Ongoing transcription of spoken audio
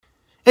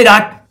Hey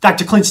Doc,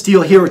 Dr. Clint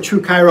Steele here with True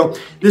Chiro.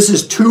 This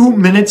is 2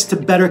 Minutes to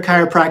Better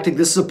Chiropractic.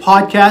 This is a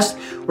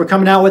podcast we're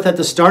coming out with at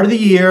the start of the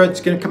year. It's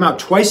going to come out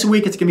twice a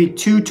week. It's going to be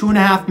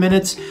 2.5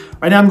 minutes.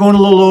 Right now I'm going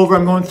a little over.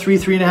 I'm going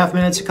 3.5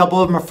 minutes. A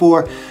couple of them are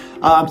 4.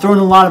 I'm throwing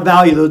a lot of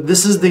value though.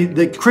 This is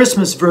the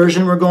Christmas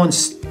version. We're going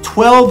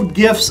 12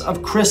 gifts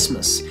of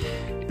Christmas.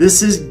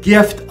 This is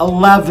gift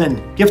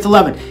 11. Gift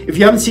 11. If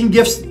you haven't seen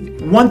gifts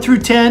 1 through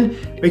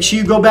 10, make sure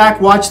you go back,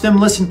 watch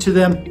them, listen to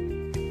them.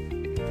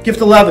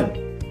 Gift 11.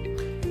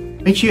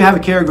 Make sure you have a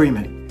care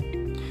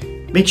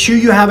agreement. Make sure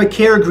you have a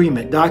care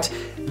agreement, docs.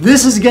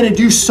 This is going to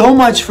do so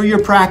much for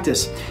your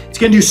practice. It's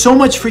going to do so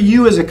much for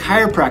you as a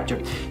chiropractor.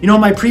 You know,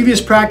 in my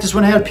previous practice,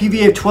 when I had a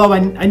PVA of 12,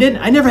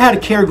 I never had a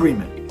care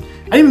agreement.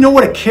 I didn't even know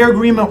what a care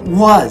agreement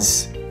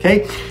was.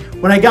 Okay,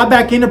 when I got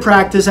back into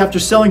practice after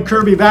selling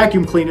Kirby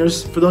vacuum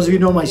cleaners, for those of you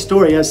who know my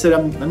story, I said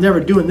I'm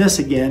never doing this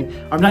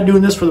again. I'm not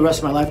doing this for the rest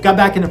of my life. Got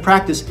back into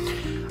practice.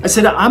 I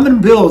said I'm going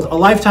to build a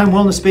lifetime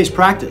wellness-based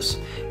practice.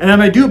 And I'm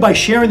going to do it by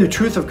sharing the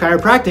truth of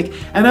chiropractic.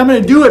 And I'm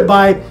going to do it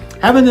by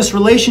having this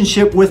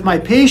relationship with my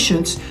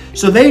patients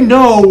so they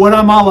know what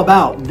I'm all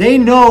about. They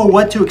know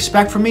what to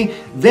expect from me.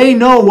 They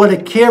know what a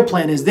care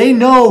plan is. They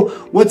know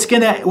what's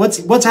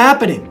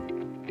happening.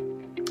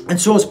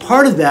 And so as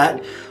part of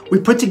that, we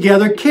put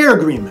together care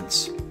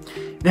agreements.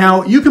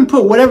 Now, you can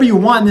put whatever you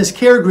want in this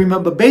care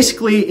agreement, but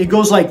basically it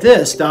goes like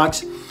this,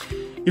 docs.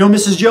 You know,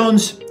 Mrs.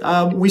 Jones,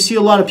 we see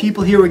a lot of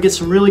people here. We get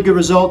some really good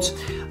results.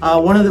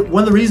 One of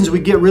the reasons we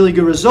get really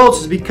good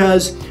results is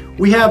because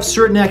we have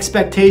certain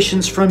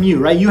expectations from you,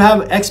 right? You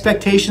have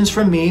expectations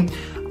from me.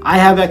 I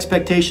have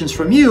expectations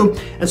from you.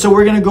 And so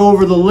we're going to go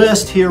over the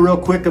list here real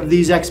quick of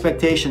these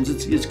expectations.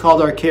 It's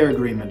called our care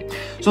agreement.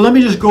 So let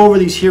me just go over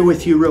these here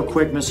with you real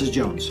quick, Mrs.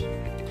 Jones.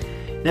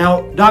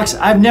 Now, docs,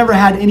 I've never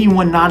had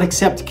anyone not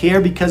accept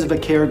care because of a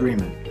care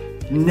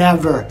agreement.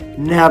 Never,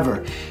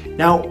 never.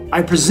 Now,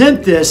 I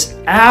present this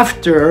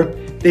after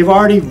they've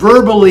already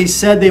verbally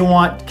said they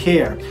want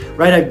care,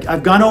 right?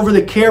 I've gone over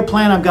the care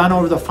plan. I've gone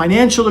over the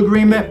financial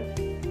agreement,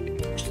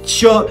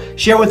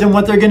 share with them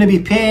what they're going to be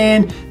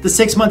paying, the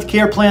 6-month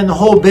care plan, the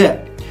whole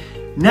bit.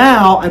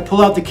 Now, I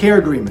pull out the care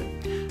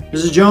agreement.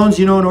 Mrs. Jones,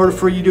 you know, in order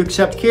for you to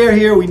accept care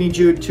here, we need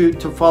you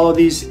to follow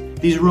these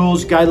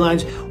rules,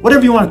 guidelines,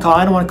 whatever you want to call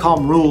it. I don't want to call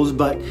them rules,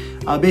 but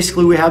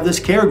basically we have this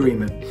care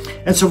agreement.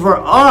 And so for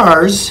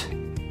ours,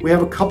 we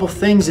have a couple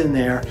things in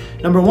there.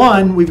 Number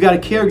one, we've got a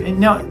care.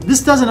 Now,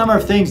 this does a number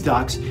of things,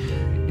 docs.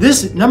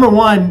 This, number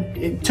one,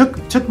 it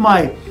took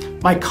my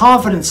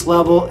confidence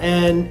level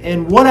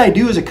and what I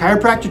do as a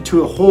chiropractor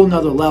to a whole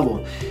nother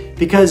level.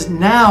 Because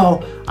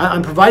now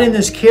I'm providing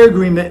this care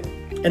agreement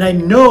and I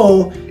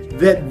know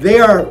that they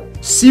are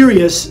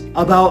serious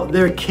about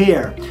their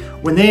care.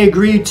 When they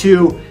agree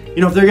to,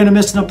 you know, if they're going to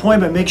miss an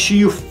appointment, make sure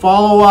you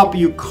follow up,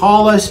 you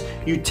call us,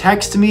 you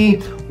text me,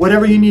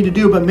 whatever you need to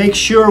do, but make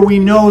sure we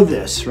know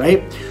this,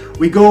 right?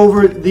 We go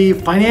over the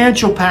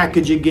financial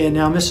package again.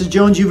 Now, Mrs.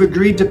 Jones, you've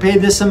agreed to pay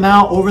this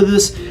amount over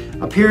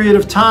a period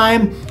of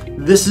time.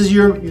 This is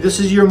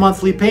your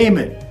monthly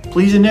payment.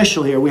 Please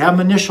initial here. We have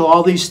them initial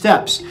all these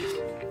steps.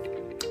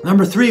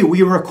 Number 3,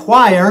 we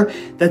require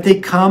that they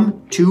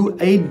come to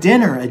a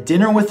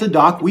dinner with the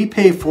doc. We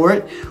pay for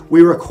it.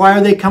 We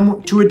require they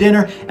come to a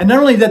dinner. And not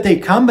only that they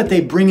come, but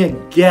they bring a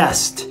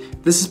guest.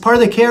 This is part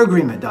of the care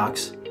agreement,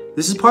 docs.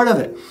 This is part of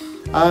it.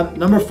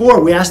 Number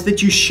 4, we ask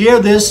that you share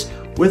this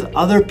with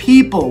other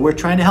people. We're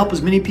trying to help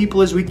as many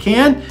people as we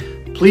can.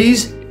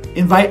 Please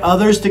invite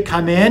others to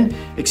come in,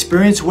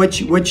 experience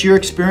what you're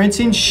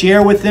experiencing,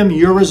 share with them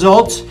your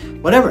results,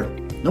 whatever.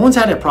 No one's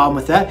had a problem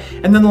with that.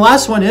 And then the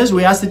last one is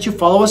we ask that you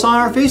follow us on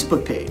our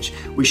Facebook page.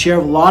 We share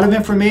a lot of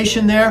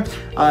information there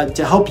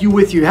to help you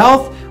with your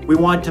health. We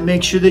want to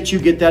make sure that you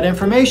get that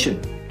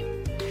information.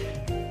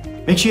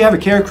 Make sure you have a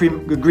care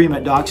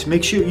agreement, docs.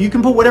 Make sure you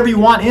can put whatever you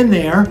want in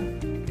there,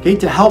 okay,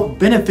 to help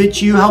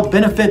benefit you, help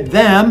benefit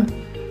them,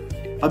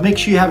 but make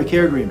sure you have a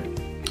care agreement.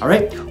 All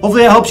right.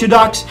 Hopefully that helps you,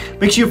 docs.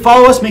 Make sure you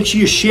follow us. Make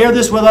sure you share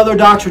this with other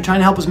docs. We're trying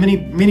to help as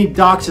many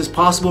docs as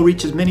possible,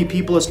 reach as many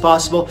people as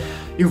possible.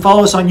 You can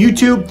follow us on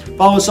YouTube,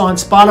 follow us on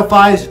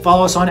Spotify,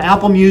 follow us on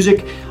Apple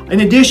Music.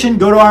 In addition,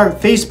 go to our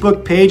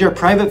Facebook page, our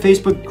private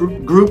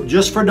Facebook group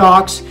just for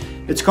docs.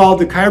 It's called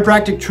the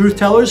Chiropractic Truth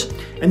Tellers.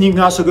 And you can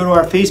also go to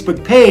our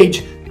Facebook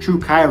page, True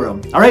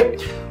Chiro. All right.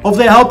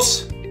 Hopefully that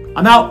helps.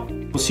 I'm out.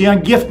 We'll see you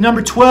on gift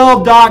number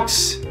 12,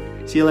 docs.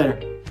 See you later.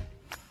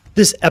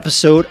 This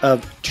episode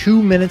of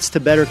 2 Minutes to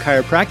Better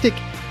Chiropractic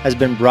has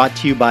been brought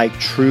to you by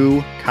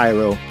True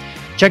Chiro.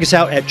 Check us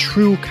out at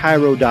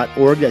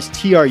truechiro.org. That's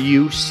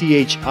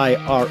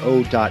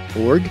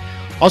truechiro.org.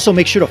 Also,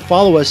 make sure to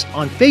follow us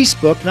on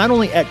Facebook, not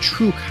only at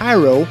True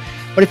Chiro,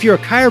 but if you're a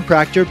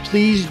chiropractor,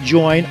 please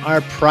join our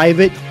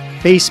private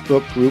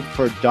Facebook group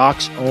for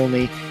docs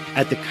only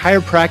at the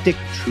Chiropractic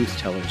Truth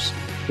Tellers.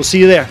 We'll see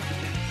you there.